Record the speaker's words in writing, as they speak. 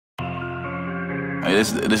Hey,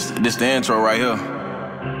 this the intro right here.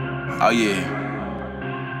 Oh yeah.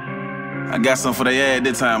 I got something for their ass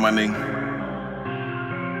this time, my nigga.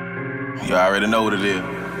 You already know what it is.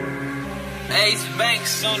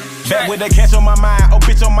 Back with that cash on my mind, oh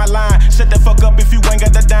bitch on my line. Shut the fuck up if you ain't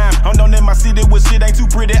got the dime. I'm down in my city with shit ain't too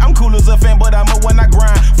pretty. I'm cool as a fan, but I'm a when I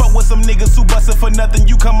grind. Fuck with some niggas who bustin' for nothing.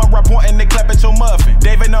 You come around pointing, they clap at your muffin.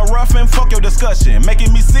 Dave ain't no ruffin', fuck your discussion.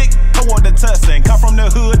 Making me sick, I want the tussin'. Come from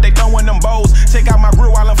the hood, they throwin' them bows. Check out my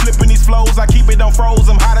grill while I'm flipping these flows. I keep it on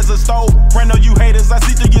froze, I'm hot as a stove. Brand you haters, I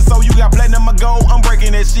see through your soul. You got platinum or gold, I'm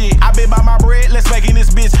breaking that shit. I been by my bread, let's making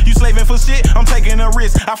this bitch. You slaving for shit, I'm taking a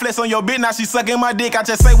risk. I flex on your bitch, now she sucking my dick. I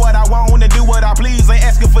just say what I want and do what I please. Ain't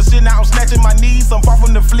asking for shit, now I'm snatching my knees. I'm far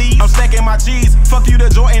from the fleas, I'm stacking my cheese. Fuck you the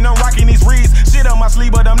Jordan, I'm rocking these reeds. Shit on my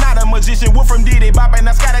sleeve, but I'm not a magician. Wolf from Diddy, Bop, and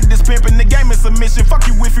I scattered this pimpin'. The game is submission. Fuck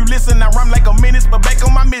you if you listen, I rhyme like a menace, but back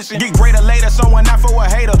on my mission. Get greater later, showing out for a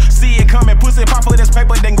hater. See it coming, pussy pop for this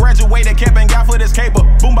paper, then graduated, cap and got for this caper.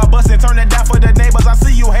 Boom by bustin', turn it down for the neighbors. I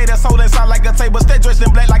see you haters holding inside like a table. Stay dressed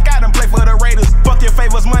in black like I done play for the Raiders. Fuck your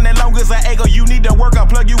favors, money long as an acre. You need to work, I'll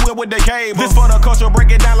plug you in with the cable. This for the culture,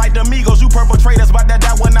 break it down like the Migos. You perpetrators, but that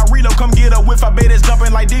when I reload, come get a whiff. I bet it's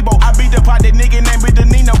jumping like Debo. I beat the pot, that nigga named Big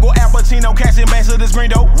Nino. Go Al Pacino, cashing back to this green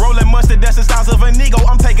dough. Rolling mustard, that's the styles of an ego.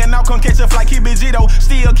 I'm taking out, come catch a flight, keep it Gito.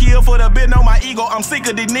 Still kill for the bit, on my ego. I'm sick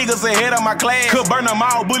of these niggas ahead of my class. Could burn them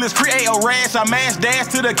all, bullets create a rash. I mash dash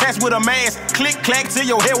to the cash with a mask. Click, clack to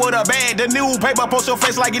your head with a bag. The new paper post your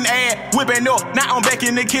face like an ad. Whipping up, now I'm back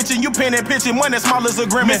in the kitchen. You pen and pitching, money small as a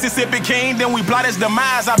grim. Mississippi king, then we blot his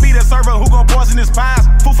demise. I be the server who gon' poison his pies.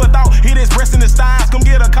 Food for thought, hit his breast in his thighs. Come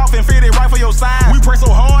get a coffin, fit it right for your size. We press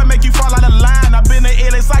so hard, make you fall out of line. I been the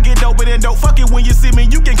illest, I get doper than dope. Fuck it when you see me,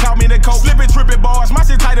 you can call me the coach. Slippin', trippin' bars, my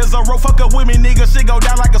shit tight as a rope. Fuck up with me, nigga, shit go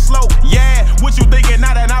down like a slope. Yeah, what you thinking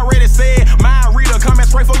now that I already said? Mind reader coming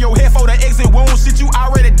straight for your head for the exit wound. Shit, you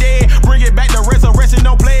already dead. Bring it back to resurrection,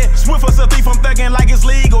 no play. Swift as a thief, I'm thuggin' like it's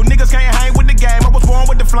legal. Niggas can't hang with the game, I was born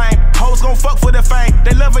with the flame. Hoes gon' fuck for the fame,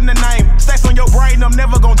 they loving the name. Stacks on your brain, I'm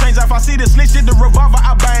never gon' change. If I see this slick shit, the revolver,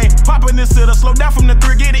 I bang. Poppin' this to the slow down from the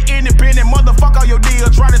 3, get it independent. Motherfuck all your deal,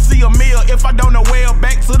 try to see a meal. If I don't know